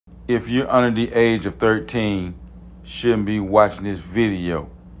If you're under the age of 13, shouldn't be watching this video.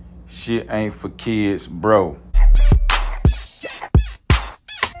 Shit ain't for kids, bro.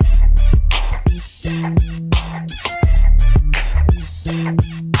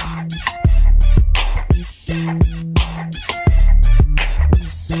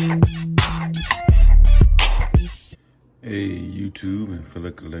 Hey, YouTube and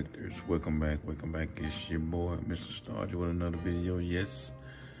fellow collectors, welcome back. It's your boy, Mr. Starger, with another video. Yes,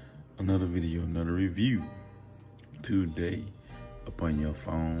 another video, another review. Today, upon your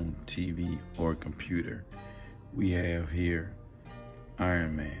phone, TV, or computer, we have here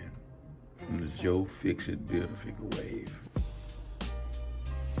Iron Man from the Joe Fixit Build-A-Figure Wave.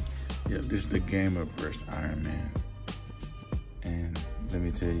 Yeah, this is the Gamer-verse Iron Man. And let me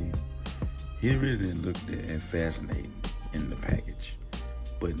tell you, he really didn't look that fascinating in the package,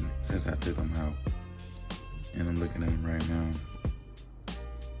 but since I took him out and I'm looking at him right now,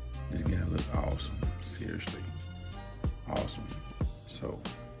 this guy looks awesome. Seriously awesome. So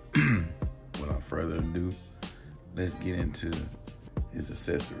without further ado, let's get into his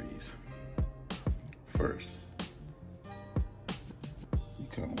accessories. First, you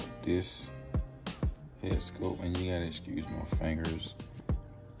come with this head scope, and you gotta excuse my fingers.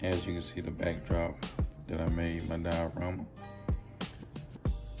 As you can see, the backdrop that I made, my diorama.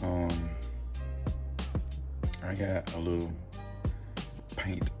 I got a little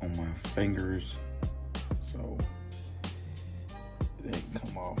paint on my fingers, so it ain't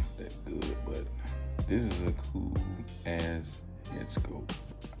come off that good, but this is a cool ass head scope.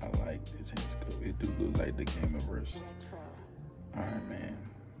 I like this head scope. It do look like the Gamer-verse Iron Man.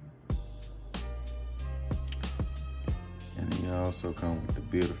 And he also comes with the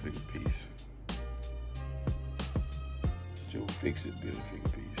Build-A-Figure piece. Joe Fixit Build-A-Figure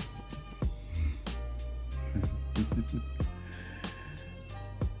piece.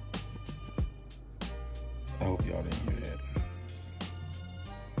 I hope y'all didn't hear that.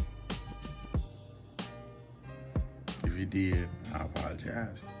 If you did, I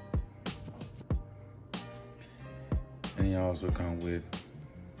apologize. And he also comes with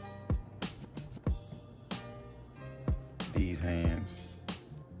these hands,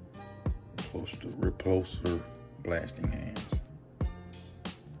 repulsor blasting hands.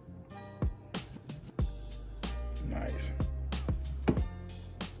 Nice.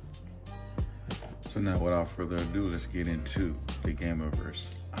 So now, without further ado, let's get into the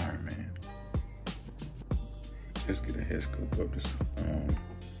Gamer-verse Iron Man. Let's get a head scope of this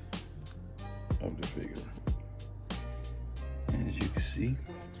of the figure. And as you can see,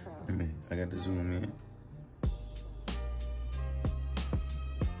 I got to zoom in.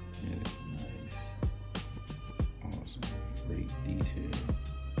 Detail.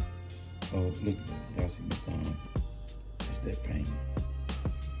 Oh, look at that. Y'all see my thumb? It's that paint.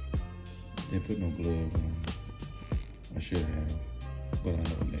 Didn't put no gloves on. I should have, but I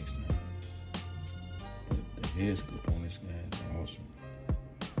know next time. But the head scoop on this guy is awesome.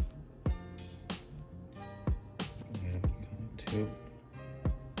 I have kind of tilt.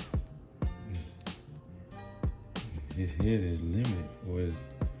 His head is limited for his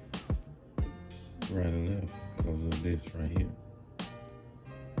right or left because of this right here.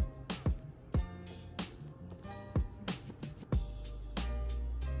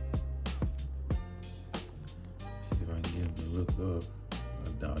 See if I can get him to look up. I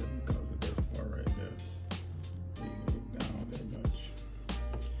doubt it because of that part right there. You can look down that much.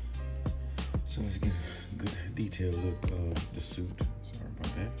 So let's get a good detailed look of the suit. Sorry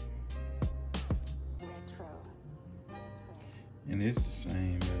about that. And it's the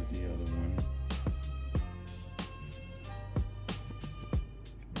same as the other one.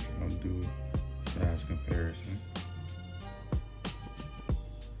 I'll do size comparison.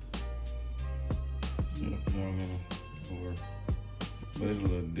 Yep, y'all gotta over. But it's a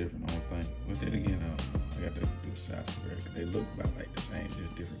little different, I don't think. But then again, I don't know. I got to do size comparison. They look about like the same,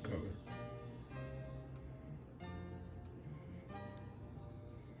 just different color.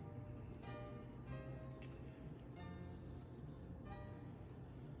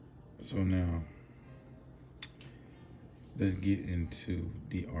 So now, let's get into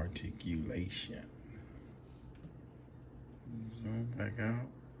the articulation. Zoom back out.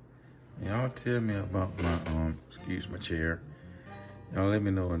 Y'all tell me about my, excuse my chair. Y'all let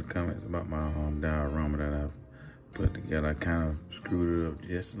me know in the comments about my diorama that I've put together. I kind of screwed it up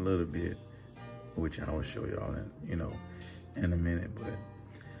just a little bit, which I will show y'all in a minute, but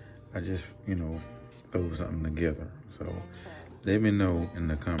I just, throw something together. So let me know in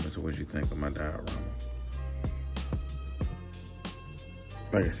the comments what you think of my diorama.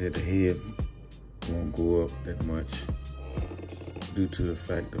 Like I said, the head won't go up that much. due to the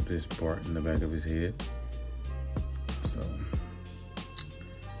fact of this part in the back of his head. So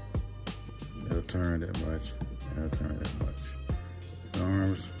it'll turn that much. It'll turn that much. His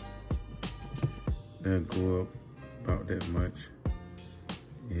arms, they'll go up about that much.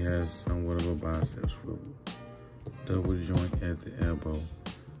 He has somewhat of a biceps swivel. Double joint at the elbow.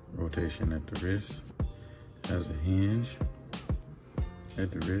 Rotation at the wrist. Has a hinge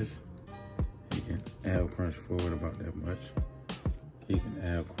at the wrist. He can ab crunch forward about that much. He can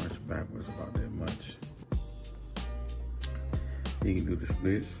ab crunch backwards about that much. He can do the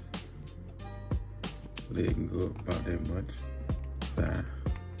splits. Leg can go up about that much. Thigh.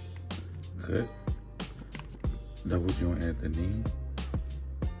 Cut. Double joint at the knee.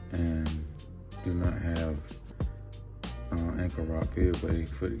 And do not have ankle rock here, but his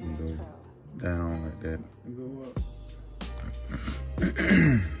foot can go down like that and go up.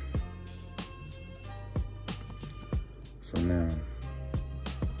 So now,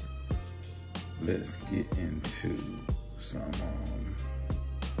 let's get into some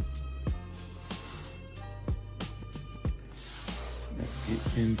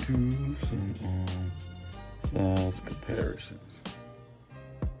size comparisons.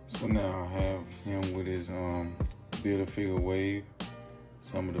 So now I have him with his Build-A-Figure wave,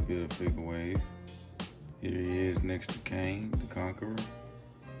 some of the Build-A-Figure waves. Here he is next to Kane, the Conqueror,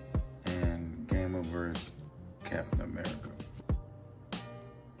 and Gamer vs. Captain America.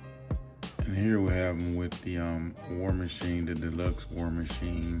 And here we have him with the War Machine, the Deluxe War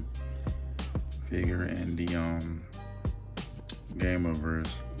Machine figure, and the Gamer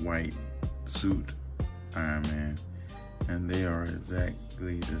vs. White Suit Iron Man. And they are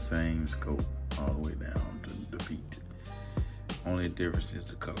exactly the same scope all the way down to the feet. Only difference is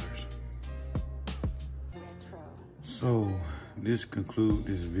the colors. So this concludes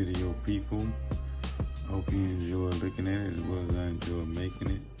this video, people. Hope you enjoy looking at it as well as I enjoy making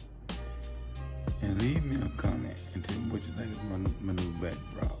it. And leave me a comment and tell me what you think of my new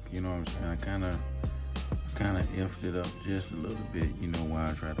backdrop. You know what I'm saying? I kind of effed it up just a little bit. You know why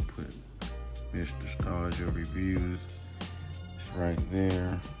I try to put Mr. Starja Reviews. It's right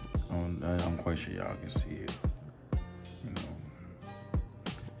there. I'm quite sure y'all can see it. You know, I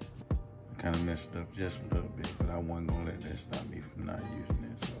kind of messed up just a little bit, but I wasn't gonna let that stop me from not using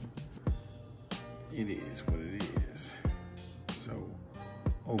it. So it is what it is. So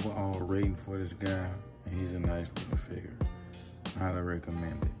overall rating for this guy, and he's a nice little figure. I highly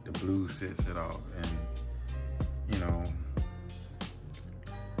recommend it. The blue sets it off, and you know,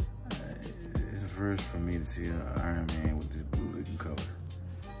 it's a first for me to see an Iron Man with this blue looking color.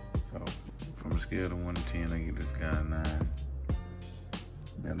 So from a scale of 1 to 10, I give this guy a 9.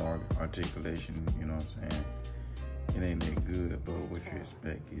 And articulation, you know what I'm saying? It ain't that good, but what you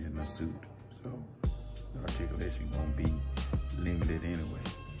expect, he's in a suit. So the articulation gonna be limited anyway.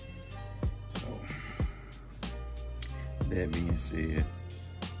 So that being said,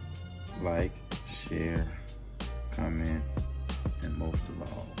 like, share, comment, and most of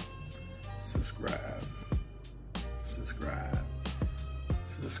all, subscribe.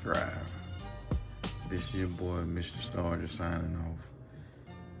 This is your boy, Mr. Starja, signing off.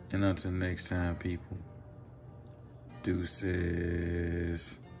 And until next time, people,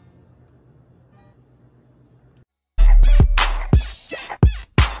 deuces.